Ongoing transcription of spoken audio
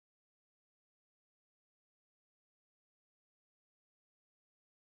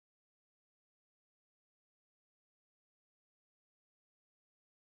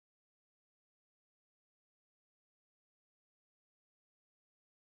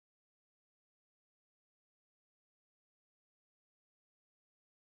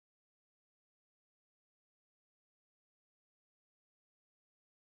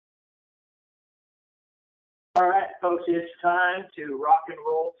All right, folks, it's time to rock and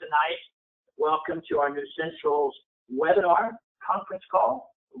roll tonight. Welcome to our Nussentials webinar conference call,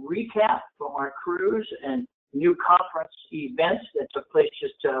 recap from our cruise and new conference events that took place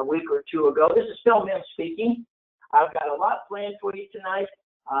just a week or two ago. This is Phil Mims speaking. I've got a lot planned for you tonight,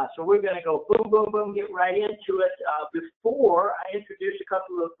 so we're going to go boom, boom, boom, get right into it. Before I introduce a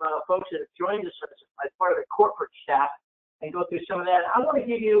couple of folks that have joined us as part of the corporate staff and go through some of that, I want to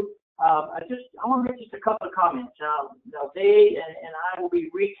give you I want to make just a couple of comments. They and I will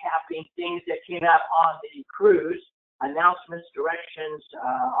be recapping things that came out on the cruise, announcements, directions,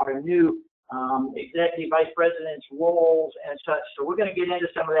 our new executive vice president's roles and such. So we're going to get into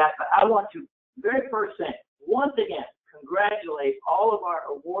some of that. But I want to, very first thing, once again, congratulate all of our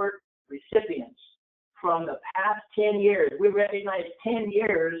award recipients from the past 10 years. We recognize 10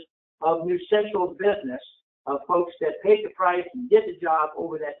 years of Nussentials business, of folks that paid the price and did the job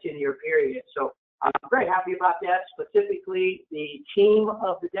over that 10-year period. So I'm very happy about that, specifically the team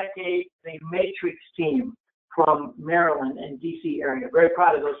of the decade, the Matrix team from Maryland and DC area. Very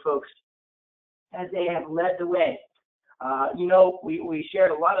proud of those folks as they have led the way. We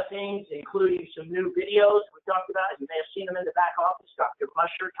shared a lot of things, including some new videos we talked about. You may have seen them in the back office, Dr.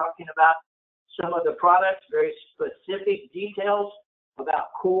 Musher talking about some of the products, very specific details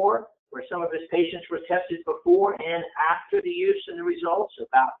about CORE, where some of his patients were tested before and after the use and the results,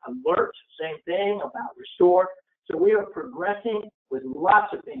 about Alert, same thing, about Restore. So we are progressing with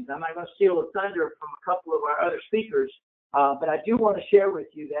lots of things. I'm not going to steal the thunder from a couple of our other speakers, but I do want to share with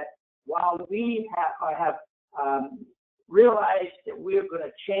you that while we have realized that we're going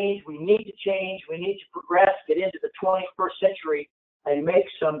to change, we need to progress, get into the 21st century and make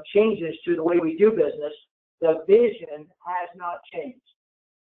some changes to the way we do business, the vision has not changed.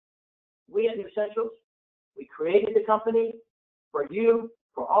 We at Nussentials, we created the company for you,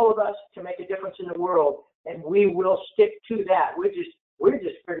 for all of us, to make a difference in the world, and we will stick to that. We're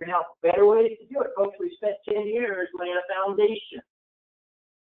just figuring out better ways to do it, folks. We spent 10 years laying a foundation.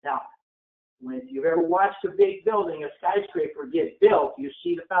 Now, if you've ever watched a big building, a skyscraper get built, you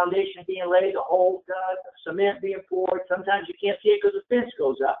see the foundation being laid, the hole dug, the cement being poured. Sometimes you can't see it because the fence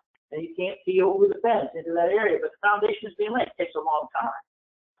goes up, and you can't see over the fence into that area, but the foundation is being laid. It takes a long time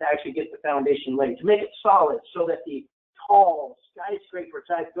to actually get the foundation laid, to make it solid so that the tall skyscraper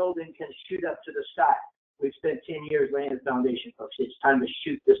type building can shoot up to the sky. We've spent 10 years laying the foundation, folks. It's time to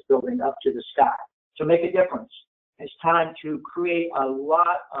shoot this building up to the sky. So make a difference. It's time to create a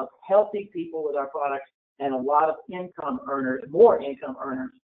lot of healthy people with our products and a lot of income earners, more income earners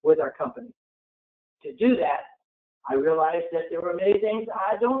with our company. To do that, I realized that there were many things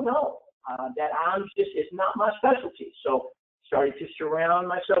I don't know, that it's not my specialty. So started to surround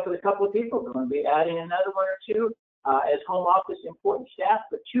myself with a couple of people. We're going to be adding another one or two as home office important staff,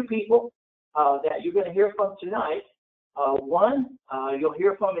 but two people that you're going to hear from tonight. One you'll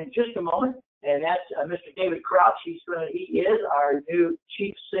hear from in just a moment, and that's Mr. David Crouch. He is our new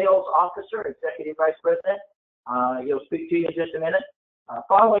Chief Sales Officer, Executive Vice President. He'll speak to you in just a minute.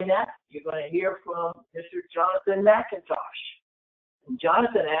 Following that, you're going to hear from Mr. Jonathan McIntosh. And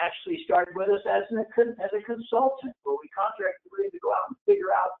Jonathan actually started with us as a consultant, where we contracted with him to go out and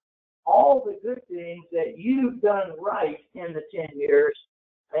figure out all the good things that you've done right in the 10 years.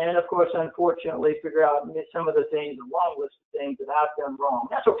 And of course, unfortunately, figure out some of the things, a long list of things that I've done wrong.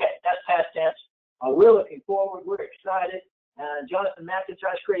 That's okay. That's past tense. We're looking forward. We're excited. Jonathan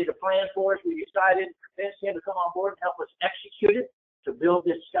McIntosh created a plan for us. We decided, convinced him to come on board and help us execute it, to build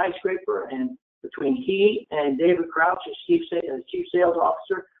this skyscraper. And between he and David Crouch as Chief Sales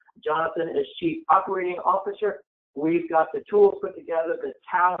Officer, Jonathan as Chief Operating Officer, we've got the tools put together, the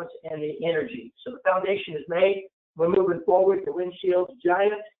talents, and the energy. So the foundation is made. We're moving forward to Windshield's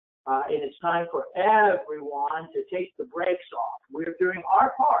giant, and it's time for everyone to take the brakes off. We're doing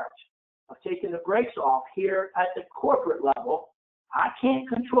our part of taking the brakes off here at the corporate level. I can't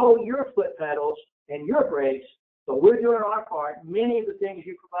control your foot pedals and your brakes, but we're doing our part. Many of the things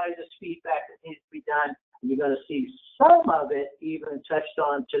you provided us feedback that needs to be done, and you're going to see some of it even touched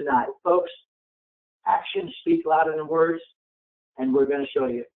on tonight. Folks, actions speak louder than words, and we're going to show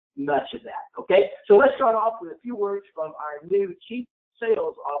you much of that. Okay, so let's start off with a few words from our new Chief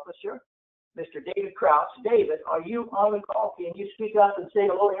Sales Officer, Mr. David Crouch. David, are you on the call? Can you speak up and say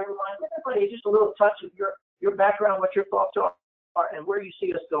hello to everyone? Give everybody just a little touch of your background, what your thoughts are, and where you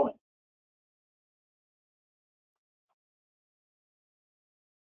see us going.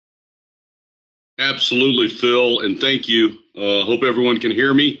 Absolutely, Phil, and thank you. Hope everyone can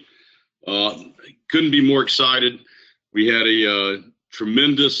hear me. Couldn't be more excited. We had a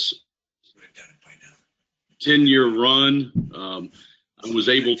tremendous 10-year run. I was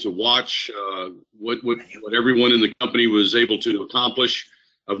able to watch what everyone in the company was able to accomplish.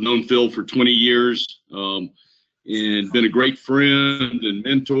 I've known Phil for 20 years and been a great friend and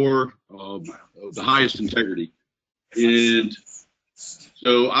mentor of the highest integrity. And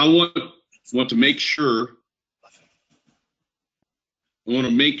so I want to make sure. I want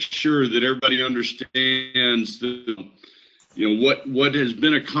to make sure that everybody understands that, you know, what has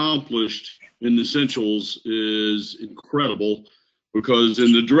been accomplished in Nussentials is incredible, because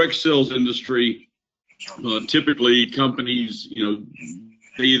in the direct sales industry, typically companies, you know,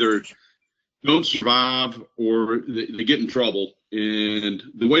 they either don't survive or they get in trouble. And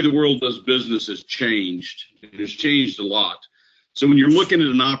the way the world does business has changed. It has changed a lot. So when you're looking at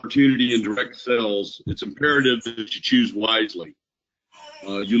an opportunity in direct sales, it's imperative that you choose wisely.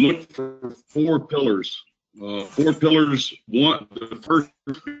 You look for four pillars. One, the first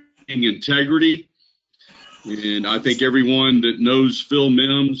being integrity. And I think everyone that knows Phil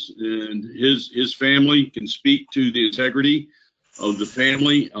Mims and his family can speak to the integrity of the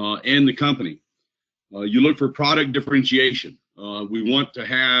family and the company. You look for product differentiation. We want to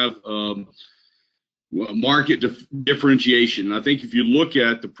have market differentiation. I think if you look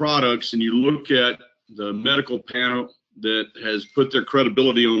at the products and you look at the medical panel that has put their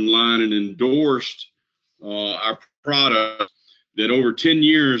credibility online and endorsed our product, that over 10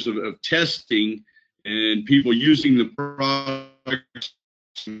 years of testing and people using the product,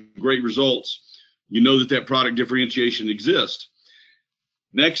 great results, you know that product differentiation exists.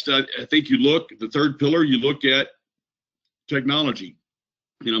 Next, I think you look, the third pillar, you look at technology.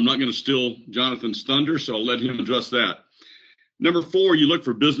 And I'm not going to steal Jonathan's thunder, so I'll let him address that. Number four, you look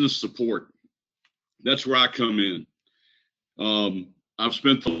for business support. That's where I come in. I've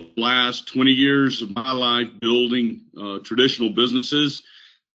spent the last 20 years of my life building traditional businesses,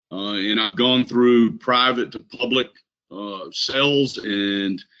 and I've gone through private to public sales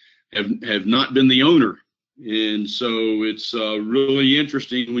and have not been the owner. And so it's really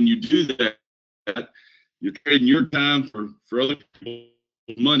interesting when you do that. You're trading your time for other people's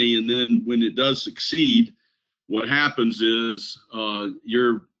money, and then when it does succeed, what happens is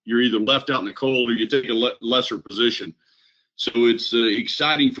you're either left out in the cold or you take a lesser position. So it's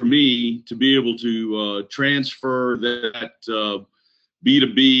exciting for me to be able to transfer that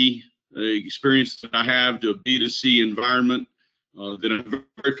B2B experience that I have to a B2C environment that I'm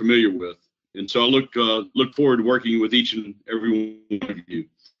very familiar with. And so I look forward to working with each and every one of you.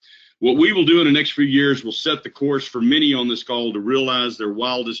 What we will do in the next few years will set the course for many on this call to realize their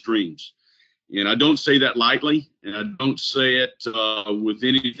wildest dreams. And I don't say that lightly, and I don't say it with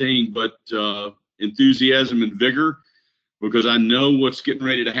anything but enthusiasm and vigor, because I know what's getting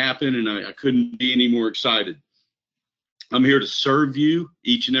ready to happen, and I couldn't be any more excited. I'm here to serve you,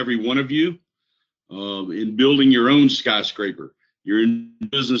 each and every one of you, in building your own skyscraper. You're in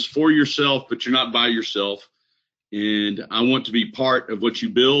business for yourself, but you're not by yourself. And I want to be part of what you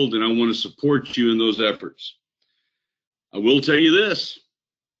build, and I want to support you in those efforts. I will tell you this: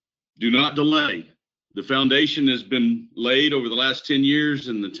 do not delay. The foundation has been laid over the last 10 years,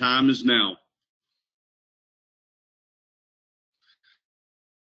 and the time is now.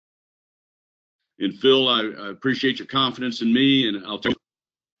 And Phil, I appreciate your confidence in me, and I'll tell you.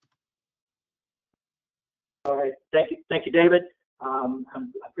 All right, thank you, David. I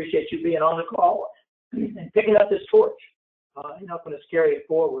appreciate you being on the call and picking up this torch and helping us carry it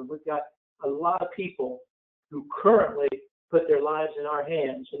forward. We've got a lot of people who currently put their lives in our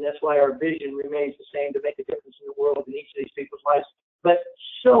hands, and that's why our vision remains the same, to make a difference in the world in each of these people's lives, but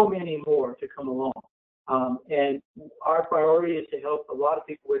so many more to come along. And our priority is to help a lot of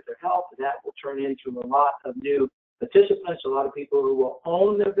people with their health. That will turn into a lot of new participants, a lot of people who will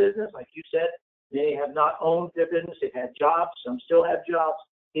own their business. Like you said, many have not owned their business. They've had jobs. Some still have jobs.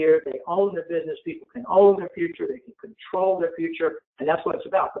 Here, they own their business. People can own their future. They can control their future. And that's what it's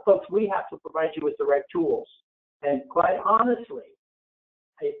about. But folks, we have to provide you with the right tools. And quite honestly,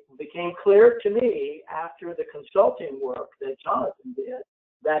 it became clear to me after the consulting work that Jonathan did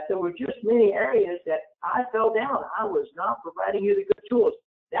that there were just many areas that I fell down. I was not providing you the good tools.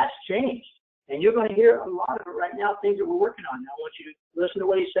 That's changed. And you're going to hear a lot of it right now, things that we're working on. Now, I want you to listen to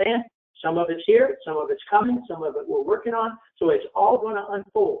what he's saying. Some of it's here, some of it's coming, some of it we're working on. So it's all going to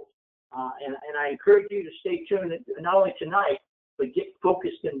unfold. And I encourage you to stay tuned, not only tonight, but get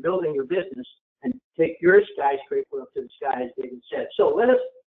focused in building your business and take your skyscraper up to the sky, as David said. So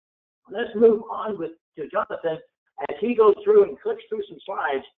let's move on to Jonathan as he goes through and clicks through some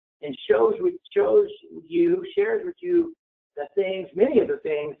slides and shares with you the things, many of the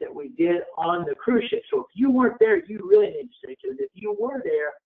things that we did on the cruise ship. So if you weren't there, you really need to stay tuned. If you were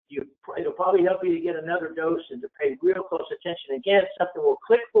there, it'll probably help you to get another dose and to pay real close attention. Again, something will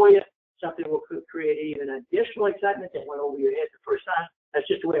click for you. Something will create even additional excitement that went over your head the first time. That's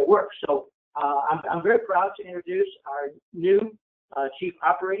just the way it works. So I'm very proud to introduce our new Chief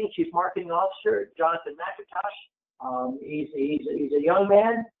Marketing Officer, Jonathan McIntosh. He's a young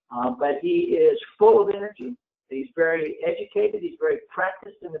man, but he is full of energy. He's very educated. He's very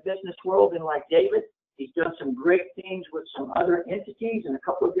practiced in the business world, and like David, he's done some great things with some other entities and a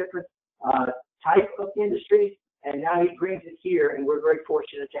couple of different type of industries. And now he brings it here, and we're very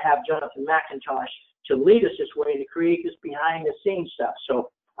fortunate to have Jonathan McIntosh to lead us this way and to create this behind-the-scenes stuff.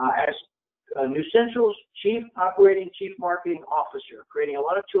 So as Nussentials Chief Marketing Officer, creating a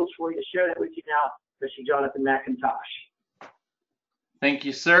lot of tools for you to share that with you now, Mr. Jonathan McIntosh. Thank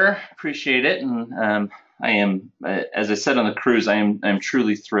you, sir. Appreciate it. And I am, as I said on the cruise, I'm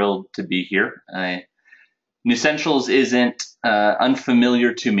truly thrilled to be here. Nussentials isn't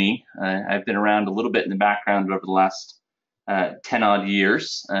unfamiliar to me. I've been around a little bit in the background over the last 10 odd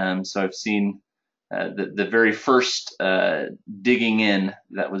years. So I've seen the very first digging in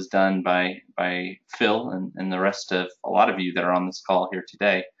that was done by Phil and the rest of a lot of you that are on this call here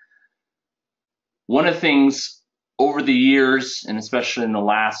today. One of the things over the years, and especially in the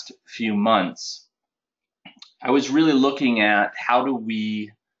last few months, I was really looking at how do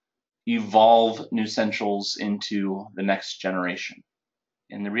we evolve Nussentials into the next generation.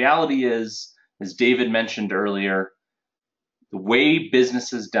 And the reality is, as David mentioned earlier, the way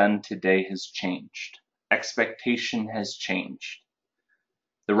business is done today has changed. Expectation has changed.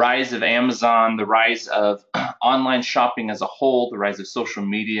 The rise of Amazon, the rise of online shopping as a whole, the rise of social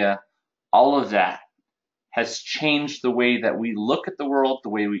media, all of that has changed the way that we look at the world, the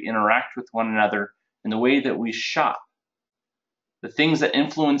way we interact with one another, and the way that we shop. The things that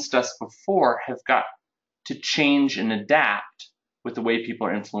influenced us before have got to change and adapt with the way people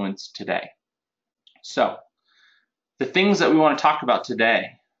are influenced today. So the things that we want to talk about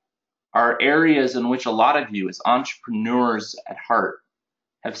today are areas in which a lot of you as entrepreneurs at heart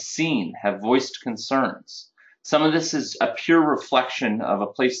have voiced concerns. Some of this is a pure reflection of a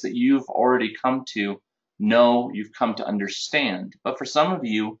place that you've already come to know, you've come to understand. But for some of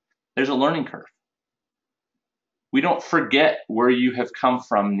you, there's a learning curve. We don't forget where you have come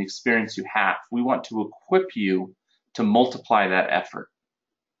from and the experience you have. We want to equip you to multiply that effort.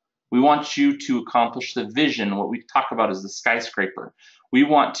 We want you to accomplish the vision, what we talk about as the skyscraper. We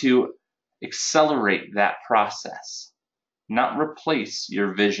want to accelerate that process, not replace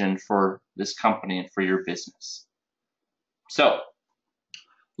your vision for this company and for your business. So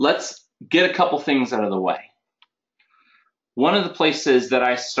let's get a couple things out of the way. One of the places that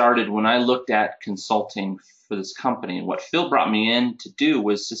I started when I looked at consulting for this company, and what Phil brought me in to do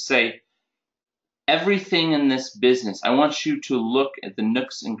was to say, everything in this business, I want you to look at the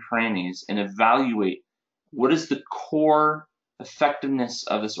nooks and crannies and evaluate what is the core effectiveness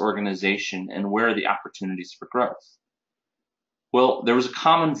of this organization and where are the opportunities for growth. Well, there was a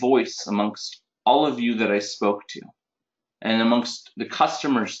common voice amongst all of you that I spoke to and amongst the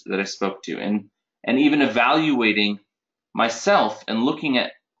customers that I spoke to, and even evaluating myself and looking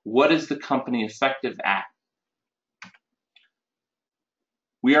at what is the company effective at.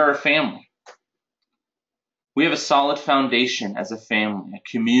 We are a family. We have a solid foundation as a family, a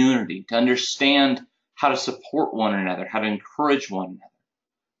community, to understand how to support one another, how to encourage one another,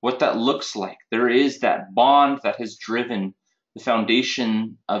 what that looks like. There is that bond that has driven the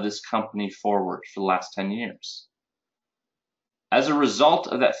foundation of this company forward for the last 10 years. As a result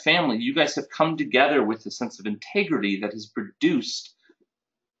of that family, you guys have come together with a sense of integrity that has produced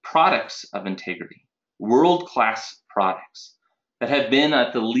products of integrity, world-class products that have been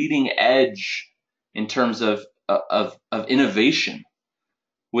at the leading edge in terms of innovation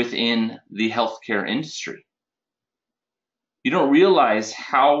within the healthcare industry. You don't realize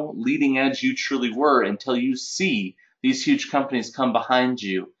how leading edge you truly were until you see these huge companies come behind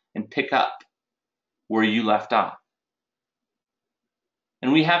you and pick up where you left off.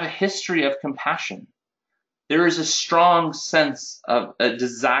 And we have a history of compassion. There is a strong sense of a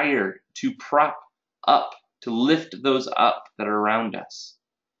desire to prop up, to lift those up that are around us.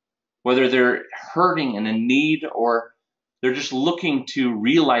 Whether they're hurting and in need or they're just looking to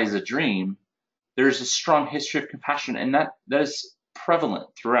realize a dream, there's a strong history of compassion, and that is prevalent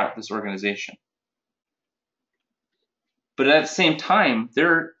throughout this organization. But at the same time,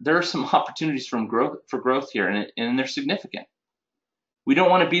 there are some opportunities for growth here, and they're significant. We don't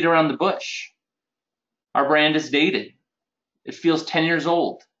want to beat around the bush. Our brand is dated. It feels 10 years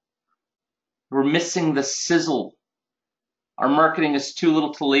old. We're missing the sizzle. Our marketing is too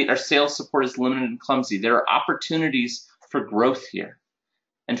little too late. Our sales support is limited and clumsy. There are opportunities for growth here.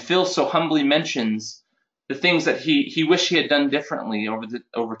 And Phil so humbly mentions the things that he wished he had done differently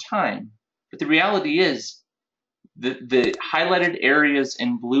over time. But the reality is, the highlighted areas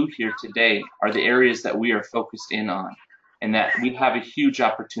in blue here today are the areas that we are focused in on, and that we have a huge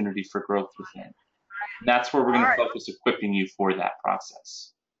opportunity for growth within. And that's where we're going to focus equipping you for that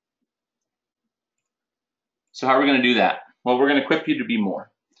process. So how are we going to do that? Well, we're going to equip you to be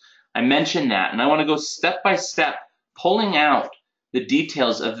more. I mentioned that, and I want to go step by step, pulling out the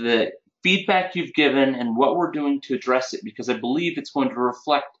details of the feedback you've given and what we're doing to address it, because I believe it's going to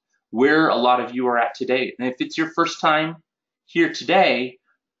reflect where a lot of you are at today. And if it's your first time here today,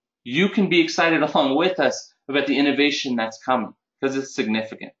 you can be excited along with us about the innovation that's coming, because it's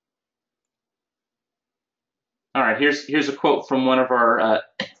significant. All right, here's a quote from one of our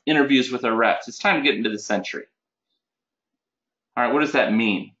interviews with our reps. It's time to get into the century. All right, what does that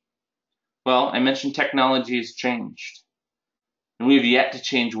mean? Well, I mentioned technology has changed, and we have yet to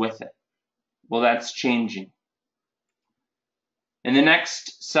change with it. Well, that's changing. In the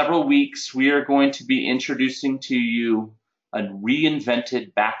next several weeks, we are going to be introducing to you a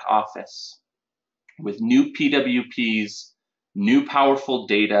reinvented back office with new PWPs, new powerful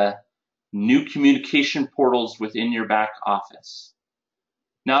data, new communication portals within your back office.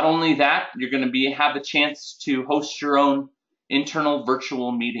 Not only that, you're going to have a chance to host your own internal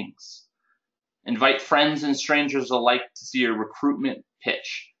virtual meetings. Invite friends and strangers alike to see your recruitment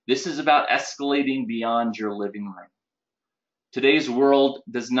pitch. This is about escalating beyond your living room. Today's world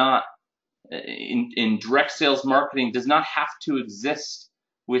does not, in direct sales marketing, does not have to exist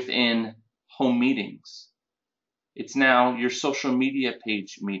within home meetings. It's now your social media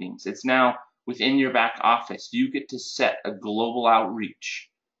page meetings. It's now within your back office. You get to set a global outreach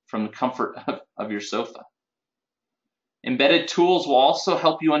from the comfort of your sofa. Embedded tools will also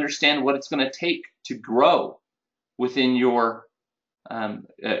help you understand what it's going to take to grow within your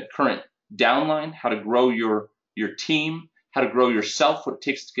current downline, how to grow your team, how to grow yourself, what it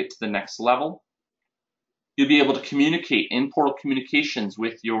takes to get to the next level. You'll be able to communicate in portal communications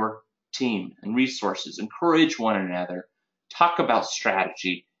with your team and resources, encourage one another, talk about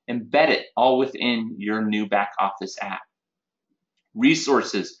strategy, embed it all within your new back office app.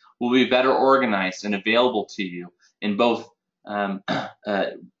 Resources will be better organized and available to you in both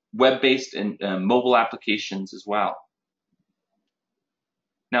web-based and mobile applications as well.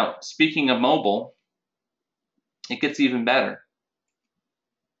 Now, speaking of mobile, it gets even better.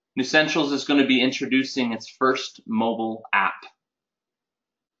 Nussentials is going to be introducing its first mobile app.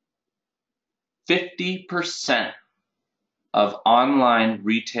 50% of online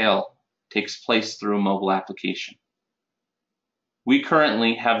retail takes place through a mobile application. We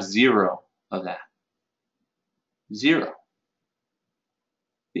currently have 0 of that. 0.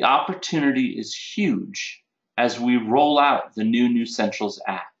 The opportunity is huge as we roll out the new Nussentials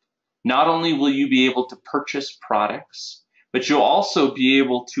app. Not only will you be able to purchase products, but you'll also be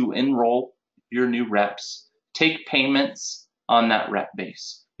able to enroll your new reps, take payments on that rep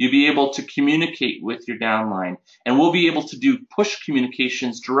base. You'll be able to communicate with your downline, and we'll be able to do push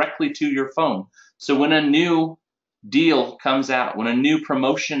communications directly to your phone. So when a new deal comes out, when a new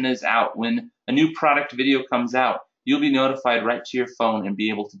promotion is out, when a new product video comes out, you'll be notified right to your phone and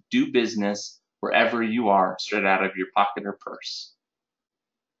be able to do business wherever you are, straight out of your pocket or purse.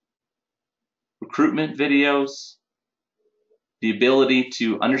 Recruitment videos, the ability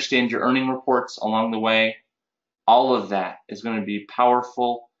to understand your earning reports along the way, all of that is going to be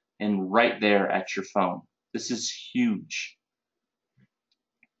powerful and right there at your phone. This is huge.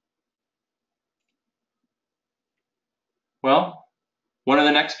 Well, one of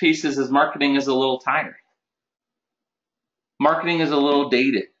the next pieces is marketing is a little tired. Marketing is a little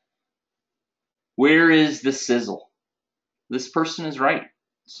dated. Where is the sizzle? This person is right.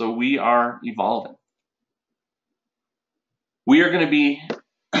 So we are evolving. We are going to be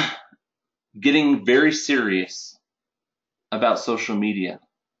getting very serious about social media.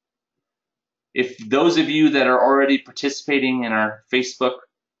 If those of you that are already participating in our Facebook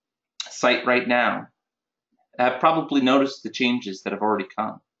site right now have probably noticed the changes that have already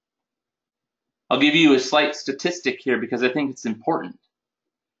come. I'll give you a slight statistic here because I think it's important.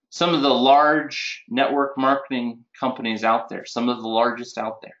 Some of the large network marketing companies out there, some of the largest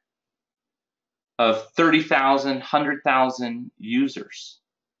out there, of 30,000, 100,000 users,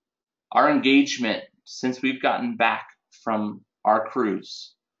 our engagement since we've gotten back from our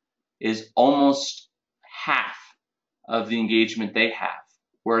cruise is almost half of the engagement they have,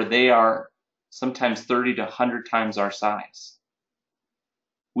 where they are sometimes 30 to 100 times our size.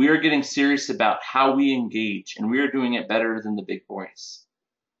 We are getting serious about how we engage, and we are doing it better than the big boys.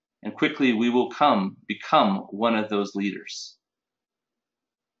 And quickly we will become one of those leaders.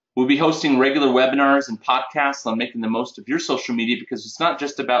 We'll be hosting regular webinars and podcasts on making the most of your social media, because it's not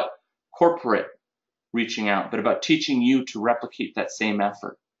just about corporate reaching out, but about teaching you to replicate that same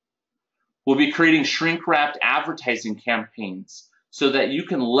effort. We'll be creating shrink-wrapped advertising campaigns so that you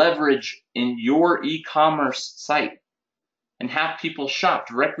can leverage in your e-commerce site and have people shop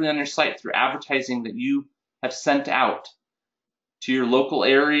directly on your site through advertising that you have sent out to your local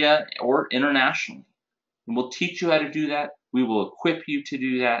area or internationally. And we'll teach you how to do that. We will equip you to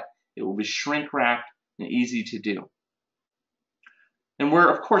do that. It will be shrink-wrapped and easy to do. And we're,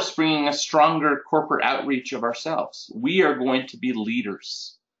 of course, bringing a stronger corporate outreach of ourselves. We are going to be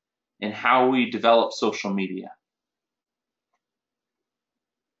leaders in how we develop social media.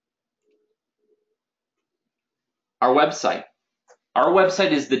 Our website. Our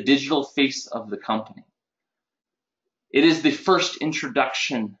website is the digital face of the company. It is the first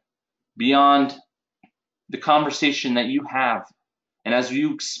introduction beyond the conversation that you have. And as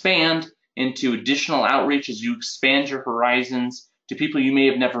you expand into additional outreach, as you expand your horizons to people you may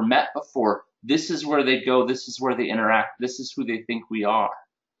have never met before, this is where they go, this is where they interact, this is who they think we are.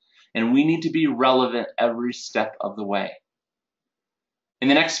 And we need to be relevant every step of the way. In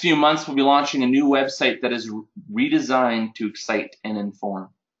the next few months, we'll be launching a new website that is redesigned to excite and inform.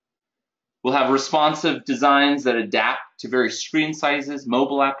 We'll have responsive designs that adapt to various screen sizes,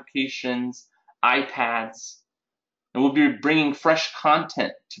 mobile applications, iPads, and we'll be bringing fresh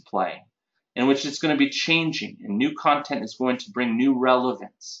content to play, in which it's going to be changing, and new content is going to bring new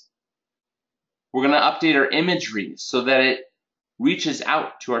relevance. We're going to update our imagery so that it reaches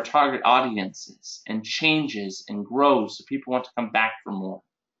out to our target audiences and changes and grows so people want to come back for more.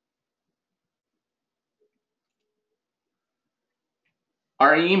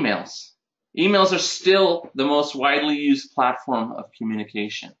 Our emails. Emails are still the most widely used platform of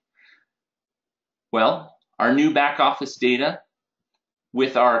communication. Well, our new back office data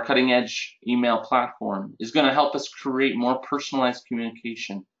with our cutting edge email platform is going to help us create more personalized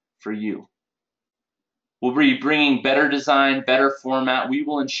communication for you. We'll be bringing better design, better format. We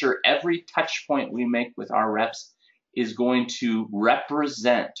will ensure every touch point we make with our reps is going to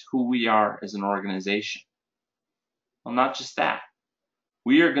represent who we are as an organization. Well, not just that.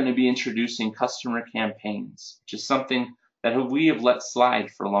 We are going to be introducing customer campaigns, which is something that we have let slide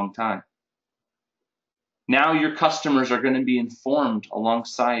for a long time. Now your customers are going to be informed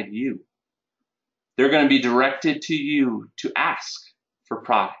alongside you. They're going to be directed to you to ask for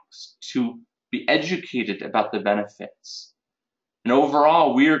products, to be educated about the benefits. And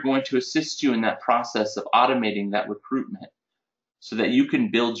overall, we are going to assist you in that process of automating that recruitment so that you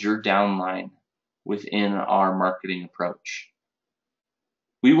can build your downline within our marketing approach.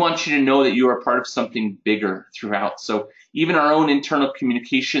 We want you to know that you are part of something bigger throughout. So even our own internal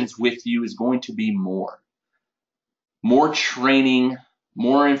communications with you is going to be more training,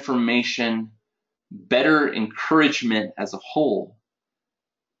 more information, better encouragement as a whole.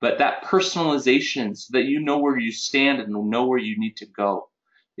 But that personalization so that you know where you stand and know where you need to go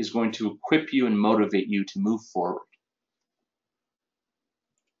is going to equip you and motivate you to move forward.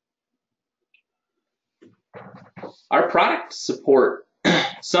 Our product support.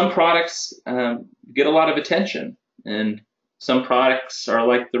 Some products get a lot of attention, and some products are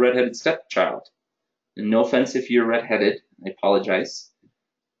like the redheaded stepchild. And no offense if you're redheaded, I apologize.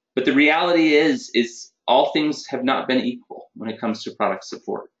 But the reality is all things have not been equal when it comes to product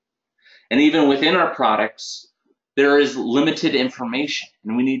support. And even within our products, there is limited information,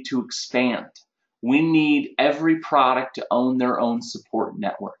 and we need to expand. We need every product to own their own support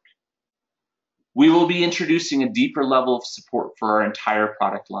network. We will be introducing a deeper level of support for our entire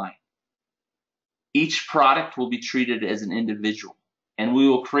product line. Each product will be treated as an individual, and we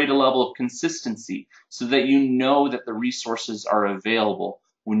will create a level of consistency so that you know that the resources are available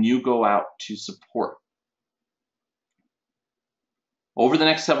when you go out to support. Over the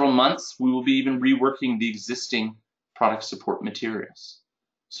next several months, we will be even reworking the existing product support materials.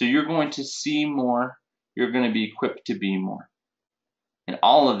 So you're going to see more, you're going to be equipped to be more. And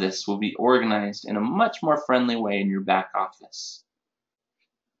all of this will be organized in a much more friendly way in your back office.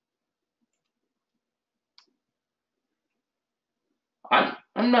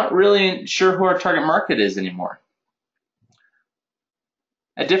 I'm not really sure who our target market is anymore.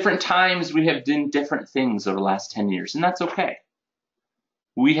 At different times, we have done different things over the last 10 years, and that's okay.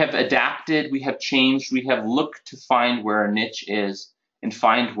 We have adapted, we have changed, we have looked to find where our niche is and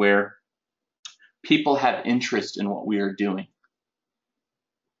find where people have interest in what we are doing.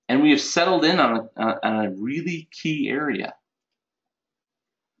 And we have settled in on a really key area.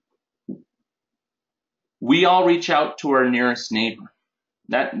 We all reach out to our nearest neighbor.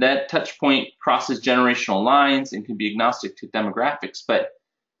 That touch point crosses generational lines and can be agnostic to demographics, but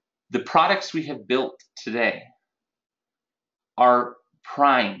The products we have built today are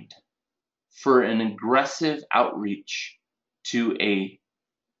primed for an aggressive outreach to a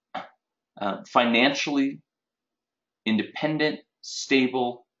financially independent,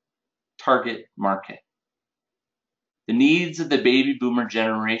 stable target market. The needs of the baby boomer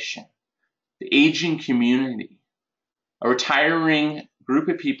generation, the aging community, a retiring group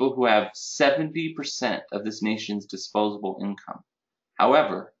of people who have 70% of this nation's disposable income.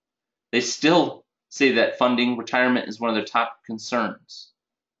 However, they still say that funding retirement is one of their top concerns.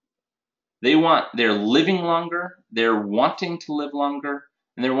 They're living longer, they're wanting to live longer,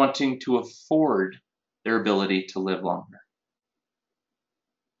 and they're wanting to afford their ability to live longer.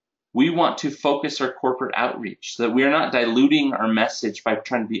 We want to focus our corporate outreach so that we are not diluting our message by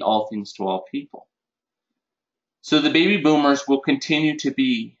trying to be all things to all people. So the baby boomers will continue to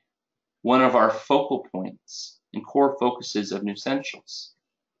be one of our focal points and core focuses of Nussentials.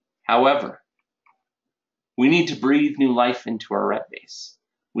 However, we need to breathe new life into our rep base.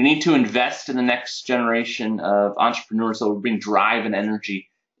 We need to invest in the next generation of entrepreneurs that will bring drive and energy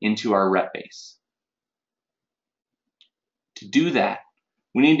into our rep base. To do that,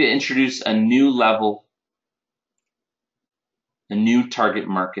 we need to introduce a new level, a new target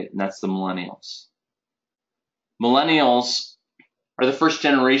market, and that's the millennials. Millennials are the first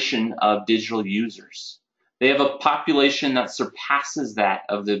generation of digital users. They have a population that surpasses that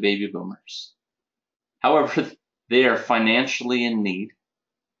of the baby boomers. However, they are financially in need,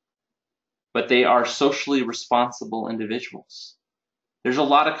 but they are socially responsible individuals. There's a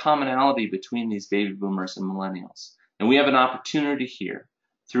lot of commonality between these baby boomers and millennials, and we have an opportunity here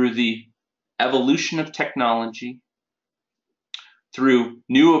through the evolution of technology, through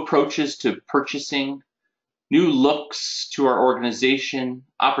new approaches to purchasing, new looks to our organization,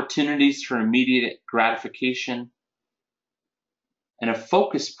 opportunities for immediate gratification, and a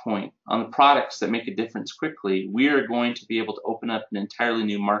focus point on the products that make a difference quickly. We are going to be able to open up an entirely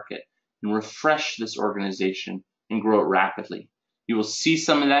new market and refresh this organization and grow it rapidly. You will see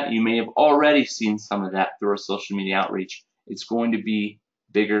some of that. You may have already seen some of that through our social media outreach. It's going to be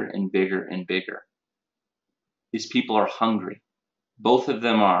bigger and bigger and bigger. These people are hungry. Both of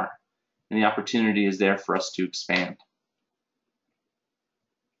them are. And the opportunity is there for us to expand.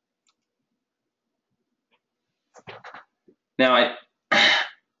 Now,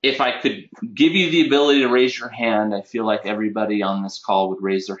 if I could give you the ability to raise your hand, I feel like everybody on this call would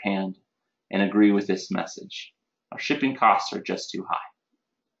raise their hand and agree with this message. Our shipping costs are just too high.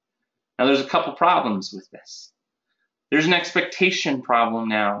 Now, there's a couple problems with this. There's an expectation problem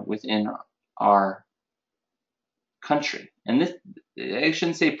now within our country. And this, I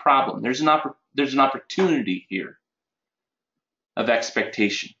shouldn't say problem. There's an opportunity here of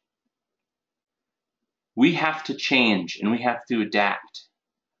expectation. We have to change and we have to adapt.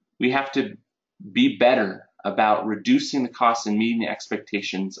 We have to be better about reducing the costs and meeting the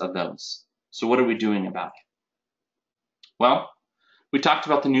expectations of those. So what are we doing about it? Well, we talked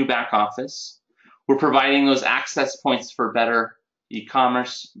about the new back office. We're providing those access points for better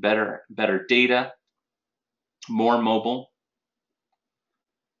e-commerce, better data, more mobile.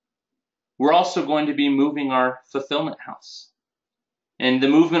 We're also going to be moving our fulfillment house. And the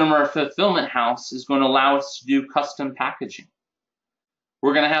movement of our fulfillment house is going to allow us to do custom packaging.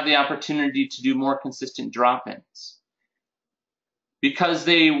 We're going to have the opportunity to do more consistent drop-ins. Because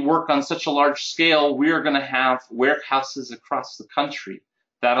they work on such a large scale, we are going to have warehouses across the country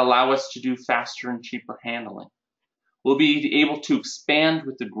that allow us to do faster and cheaper handling. We'll be able to expand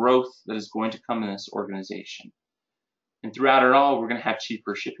with the growth that is going to come in this organization. And throughout it all, we're going to have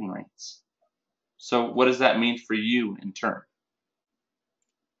cheaper shipping rates. So what does that mean for you in turn?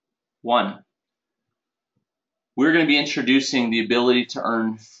 One, we're going to be introducing the ability to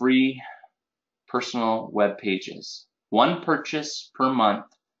earn free personal web pages. One purchase per month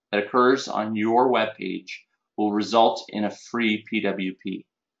that occurs on your web page will result in a free PWP.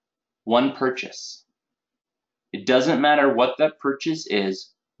 One purchase. It doesn't matter what that purchase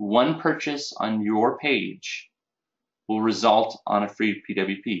is, one purchase on your page will result on a free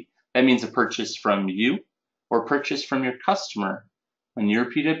PWP. That means a purchase from you or purchase from your customer on your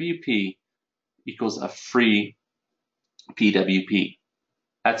PWP equals a free PWP.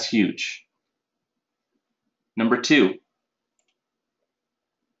 That's huge. Number two,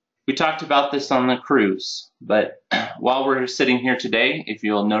 we talked about this on the cruise, but while we're sitting here today, if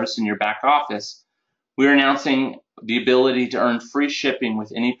you'll notice in your back office, we're announcing the ability to earn free shipping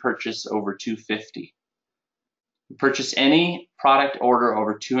with any purchase over $250. Purchase any product order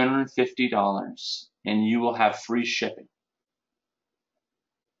over $250 and you will have free shipping.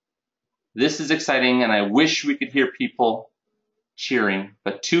 This is exciting and I wish we could hear people cheering,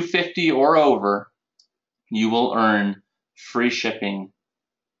 but $250 or over, you will earn free shipping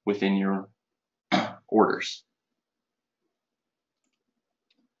within your orders.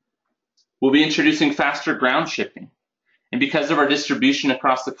 We'll be introducing faster ground shipping. And because of our distribution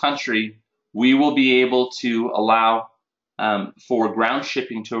across the country, we will be able to allow for ground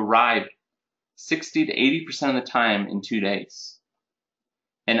shipping to arrive 60 to 80% of the time in 2 days.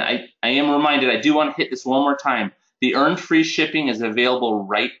 And I am reminded, I do want to hit this one more time. The earned free shipping is available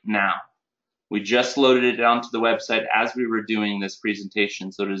right now. We just loaded it onto the website as we were doing this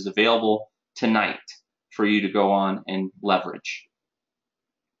presentation, so it is available tonight for you to go on and leverage.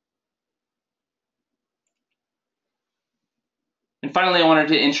 And finally, I wanted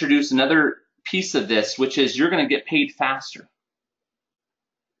to introduce another piece of this, which is you're going to get paid faster.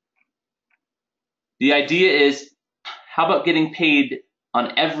 The idea is, how about getting paid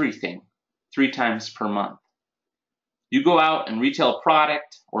on everything 3 times per month? You go out and retail a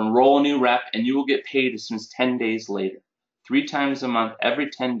product or enroll a new rep, and you will get paid as soon as 10 days later. 3 times a month, every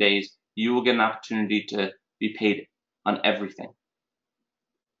 10 days, you will get an opportunity to be paid on everything.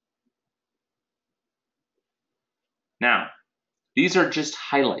 Now, these are just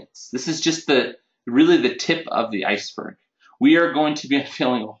highlights. This is just really the tip of the iceberg. We are going to be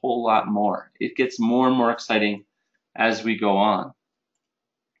unveiling a whole lot more. It gets more and more exciting as we go on.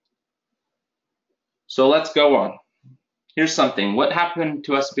 So let's go on. Here's something. What happened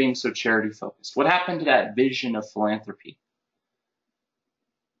to us being so charity focused? What happened to that vision of philanthropy?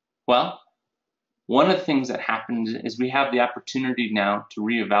 Well, one of the things that happened is we have the opportunity now to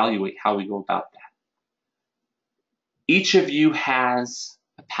reevaluate how we go about that. Each of you has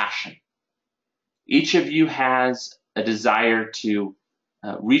a passion. Each of you has a desire to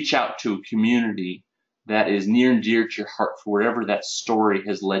reach out to a community that is near and dear to your heart for whatever that story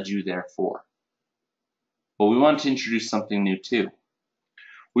has led you there for. But we want to introduce something new too.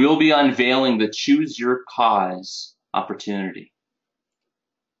 We will be unveiling the Choose Your Cause opportunity.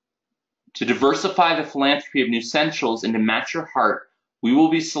 To diversify the philanthropy of Nussentials and to match your heart, we will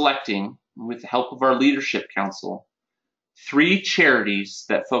be selecting, with the help of our leadership council, 3 charities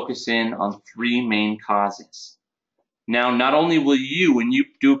that focus in on 3 main causes. Now, not only will you, when you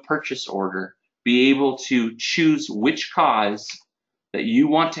do a purchase order, be able to choose which cause that you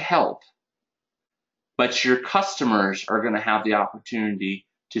want to help, but your customers are going to have the opportunity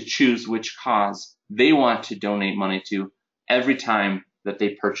to choose which cause they want to donate money to every time that they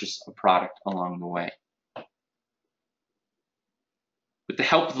purchase a product along the way. With the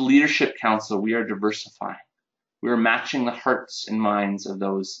help of the Leadership Council, we are diversifying. We are matching the hearts and minds of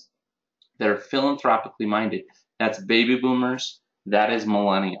those that are philanthropically minded. That's baby boomers, that is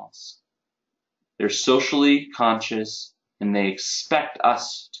millennials. They're socially conscious, and they expect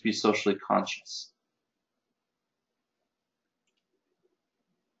us to be socially conscious.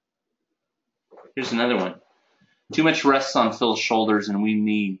 Here's another one. Too much rests on Phil's shoulders, and we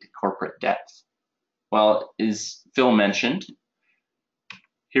need corporate depth. Well, as Phil mentioned,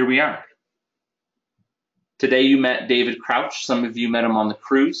 here we are. Today you met David Crouch. Some of you met him on the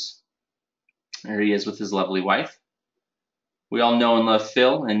cruise. There he is with his lovely wife. We all know and love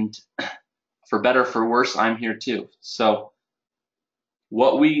Phil, and for better or for worse, I'm here too. So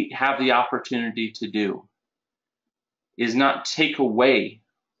what we have the opportunity to do is not take away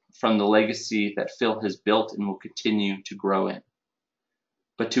from the legacy that Phil has built and will continue to grow in,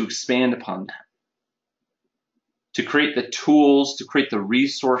 but to expand upon that, to create the tools, to create the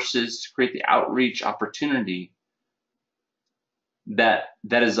resources, to create the outreach opportunity that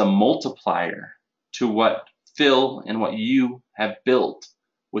is a multiplier to what Phil and what you have built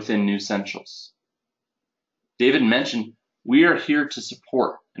within Nussentials. David mentioned we are here to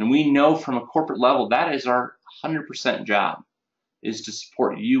support, and we know from a corporate level that is our 100% job, is to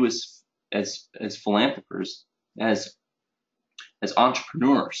support you as philanthropists, as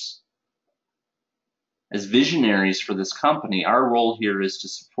entrepreneurs, as visionaries for this company. Our role here is to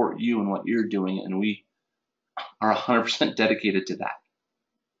support you in what you're doing, and we are 100% dedicated to that.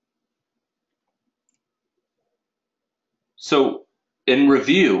 So in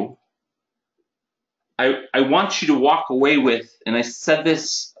review, I want you to walk away with, and I said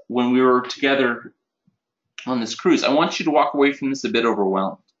this when we were together on this cruise, I want you to walk away from this a bit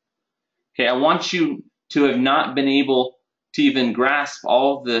overwhelmed. Okay, I want you to have not been able to even grasp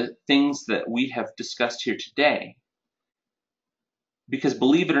all the things that we have discussed here today. Because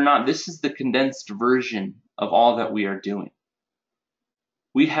believe it or not, this is the condensed version of all that we are doing.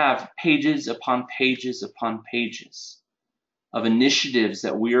 We have pages upon pages upon pages of initiatives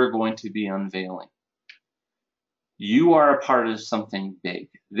that we are going to be unveiling. You are a part of something big.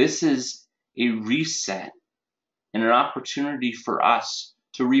 This is a reset and an opportunity for us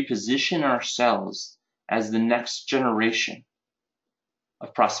to reposition ourselves as the next generation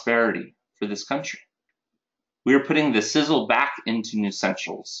of prosperity for this country. We are putting the sizzle back into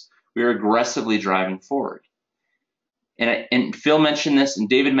Nussentials. We are aggressively driving forward. And Phil mentioned this, and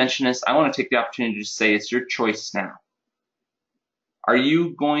David mentioned this. I want to take the opportunity to say it's your choice now. Are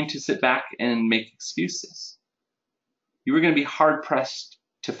you going to sit back and make excuses? You are going to be hard-pressed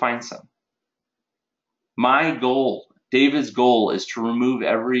to find some. My goal, David's goal, is to remove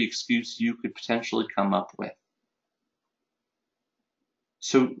every excuse you could potentially come up with.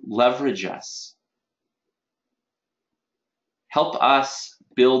 So leverage us. Help us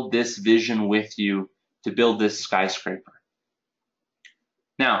build this vision with you to build this skyscraper.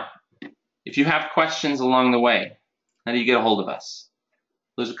 Now, if you have questions along the way, how do you get a hold of us?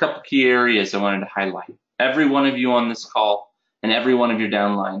 There's a couple key areas I wanted to highlight. Every one of you on this call and every one of your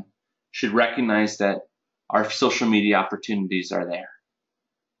downline should recognize that our social media opportunities are there.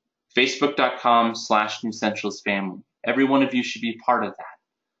 Facebook.com/NussentialsFamily. Every one of you should be part of that.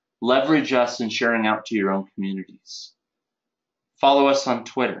 Leverage us in sharing out to your own communities. Follow us on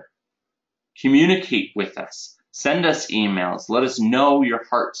Twitter. Communicate with us. Send us emails. Let us know your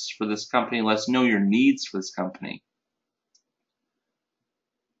hearts for this company. Let us know your needs for this company.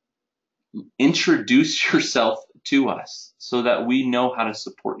 Introduce yourself to us so that we know how to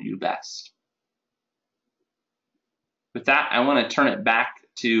support you best. With that, I want to turn it back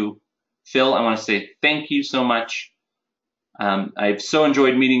to Phil. I want to say thank you so much. I've so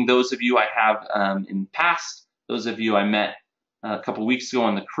enjoyed meeting those of you I have in the past, those of you I met a couple weeks ago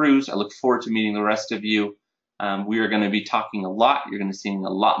on the cruise. I look forward to meeting the rest of you. We are going to be talking a lot. You're going to see a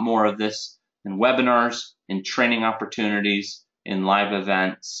lot more of this in webinars, in training opportunities, in live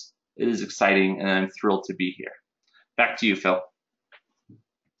events. It is exciting, and I'm thrilled to be here. Back to you, Phil.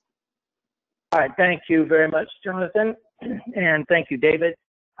 All right, thank you very much, Jonathan, and thank you, David.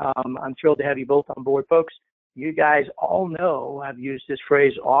 I'm thrilled to have you both on board, folks. You guys all know I've used this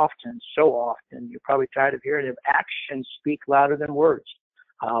phrase often, so often. You're probably tired of hearing it. Actions speak louder than words.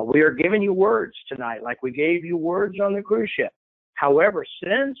 We are giving you words tonight, like we gave you words on the cruise ship. However,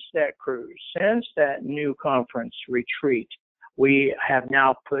 since that cruise, since that new conference retreat, we have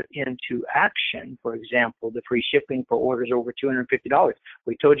now put into action, for example, the free shipping for orders over $250.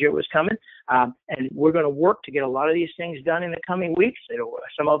 We told you it was coming, and we're going to work to get a lot of these things done in the coming weeks.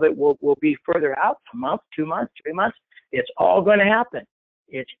 Some of it will be further out, a month, 2 months, 3 months. It's all going to happen.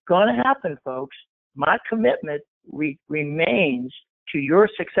 It's going to happen, folks. My commitment remains to your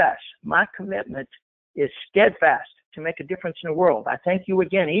success. My commitment is steadfast to make a difference in the world. I thank you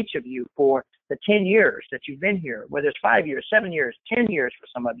again, each of you, for the 10 years that you've been here, whether it's 5 years, 7 years, 10 years for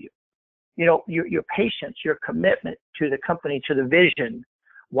some of you. You know, your patience, your commitment to the company, to the vision,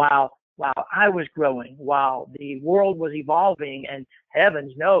 while I was growing, while the world was evolving, and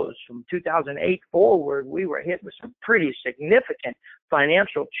heavens knows from 2008 forward, we were hit with some pretty significant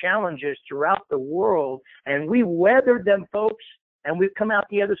financial challenges throughout the world, and we weathered them, folks, and we've come out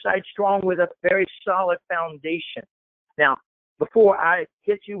the other side strong with a very solid foundation. Now, before I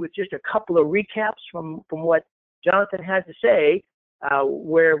hit you with just a couple of recaps from what Jonathan had to say,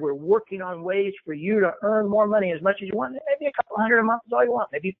 where we're working on ways for you to earn more money as much as you want. Maybe a couple hundred a month is all you want.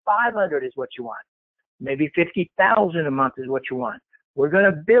 Maybe 500 is what you want. Maybe 50,000 a month is what you want. We're going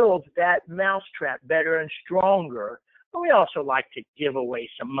to build that mousetrap better and stronger. But we also like to give away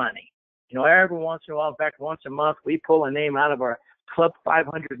some money. You know, every once in a while, in fact, once a month, we pull a name out of our Club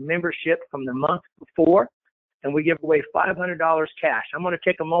 500 membership from the month before, and we give away $500 cash. I'm going to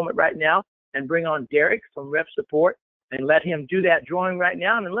take a moment right now and bring on Derek from Rep Support and let him do that drawing right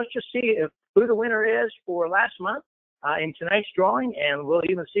now. And then let's just see who the winner is for last month in tonight's drawing, and we'll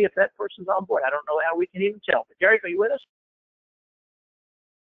even see if that person's on board. I don't know how we can even tell. But Derek, are you with us?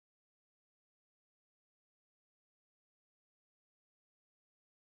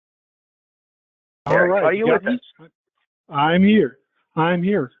 All Derek, right. are you with us? I'm here.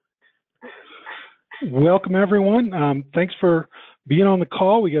 Welcome, everyone. Thanks for being on the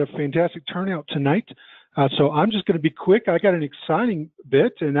call. We got a fantastic turnout tonight. So I'm just going to be quick. I got an exciting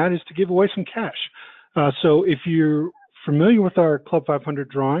bit, and that is to give away some cash. So if you're familiar with our Club 500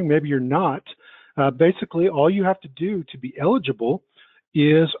 drawing, maybe you're not, basically all you have to do to be eligible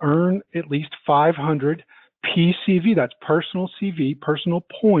is earn at least 500 PCV, that's personal CV, personal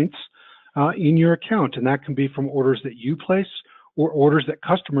points in your account. And that can be from orders that you place or orders that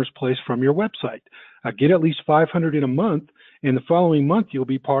customers place from your website. Get at least 500 in a month, and the following month you'll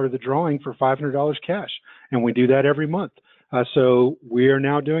be part of the drawing for $500 cash. And we do that every month. So we are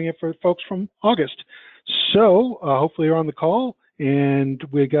now doing it for folks from August. So hopefully you're on the call, and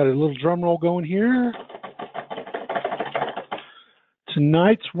we got a little drum roll going here.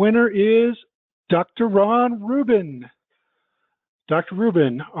 tonight's winner is Dr. Ron Rubin. Dr.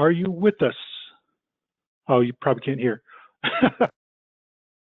 Rubin, are you with us? Oh, you probably can't hear.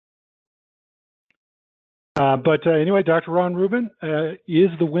 But anyway, Dr. Ron Rubin is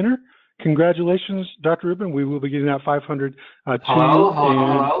the winner. Congratulations, Dr. Rubin. We will be getting out 500 to hello, you.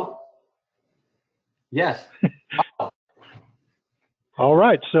 Hello. Yes. All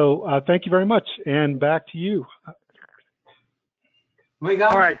right. So thank you very much. And back to you. We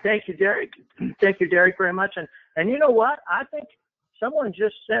got. All right. Thank you, Derek. Thank you, Derek, very much. And you know what? I think someone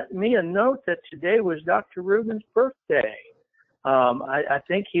just sent me a note that today was Dr. Rubin's birthday. I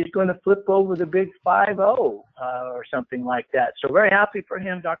think he's going to flip over the big 5-0 or something like that. So very happy for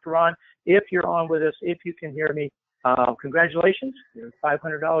him, Dr. Ron. If you're on with us, if you can hear me, congratulations. You're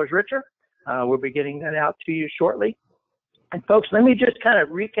 $500 richer. We'll be getting that out to you shortly. And folks, let me just kind of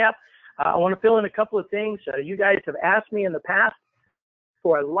recap. I want to fill in a couple of things. You guys have asked me in the past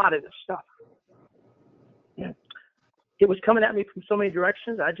for a lot of this stuff. Yeah. It was coming at me from so many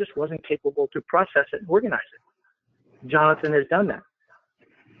directions, I just wasn't capable to process it and organize it. Jonathan has done that.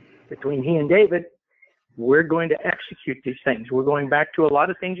 Between he and David, we're going to execute these things. We're going back to a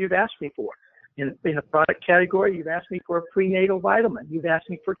lot of things you've asked me for. In a product category, you've asked me for a prenatal vitamin. You've asked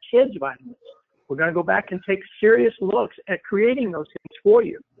me for kids vitamins. We're going to go back and take serious looks at creating those things for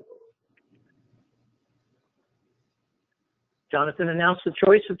you. Jonathan announced the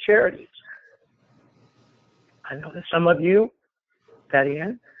choice of charities. I know that some of you, Patty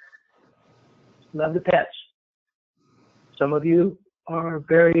Ann, love the pets. Some of you are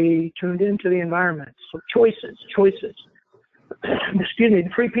very tuned into the environment. So choices. Excuse me, the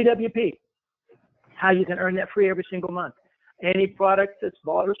free PWP. How you can earn that free every single month. Any product that's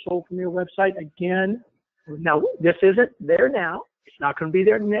bought or sold from your website, again, now this isn't there now. It's not going to be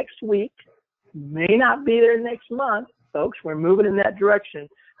there next week. May not be there next month. Folks, we're moving in that direction,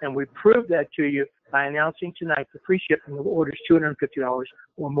 and we proved that to you by announcing tonight the free shipping of orders $250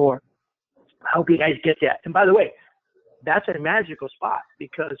 or more. I hope you guys get that. And by the way, that's a magical spot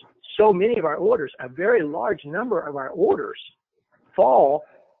because so many of our orders, a very large number of our orders fall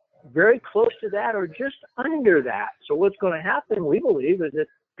very close to that or just under that. So what's going to happen, we believe, is that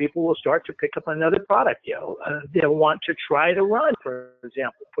people will start to pick up another product. They'll want to try the run, for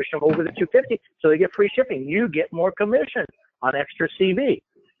example, push them over the 250 so they get free shipping. You get more commission on extra CV.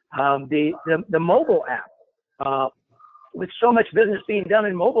 The mobile app, with so much business being done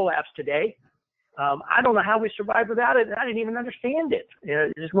in mobile apps today, I don't know how we survived without it. I didn't even understand it.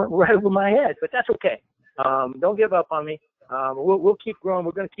 It just went right over my head, but that's okay. Don't give up on me. We'll keep growing.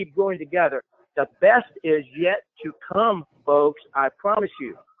 We're going to keep growing together. The best is yet to come, folks. I promise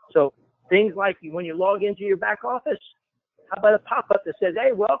you. So things like when you log into your back office, how about a pop-up that says,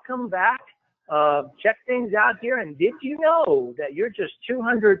 hey, welcome back. Check things out here. And did you know that you're just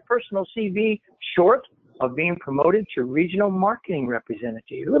 200 personal CV short of being promoted to regional marketing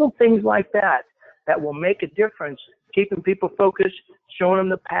representative? Little things like that will make a difference, keeping people focused, showing them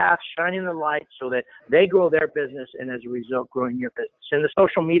the path, shining the light so that they grow their business and as a result growing your business. And the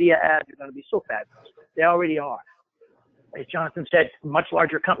social media ads are going to be so fabulous. They already are. As Jonathan said, much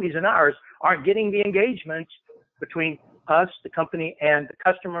larger companies than ours aren't getting the engagement between us, the company, and the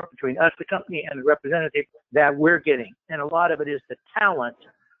customer, between us, the company, and the representative that we're getting. And a lot of it is the talent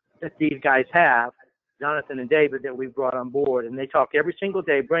that these guys have, Jonathan and David, that we've brought on board. And they talk every single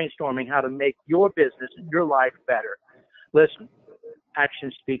day brainstorming how to make your business and your life better. Listen,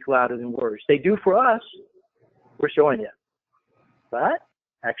 actions speak louder than words. They do for us. We're showing you. But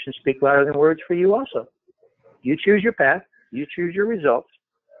actions speak louder than words for you also. You choose your path, you choose your results,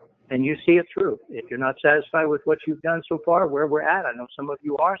 and you see it through. If you're not satisfied with what you've done so far, where we're at, I know some of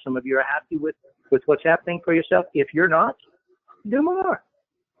you are. Some of you are happy with what's happening for yourself. If you're not, do more.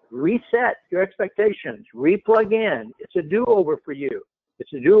 Reset your expectations. Replug in. It's a do-over for you.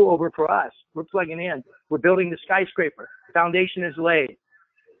 It's a do-over for us. We're plugging in. We're building the skyscraper. The foundation is laid.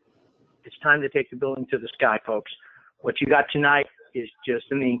 It's time to take the building to the sky, folks. What you got tonight is just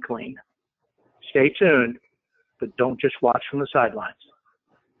an inkling. Stay tuned, but don't just watch from the sidelines.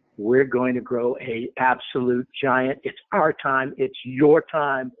 We're going to grow a absolute giant. It's our time. It's your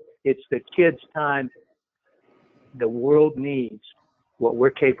time. It's the kids' time. The world needs what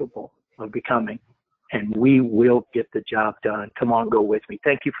we're capable of becoming, and we will get the job done. Come on, go with me.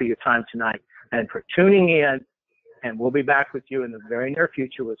 Thank you for your time tonight and for tuning in, and we'll be back with you in the very near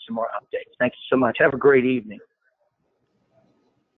future with some more updates. Thank you so much. Have a great evening.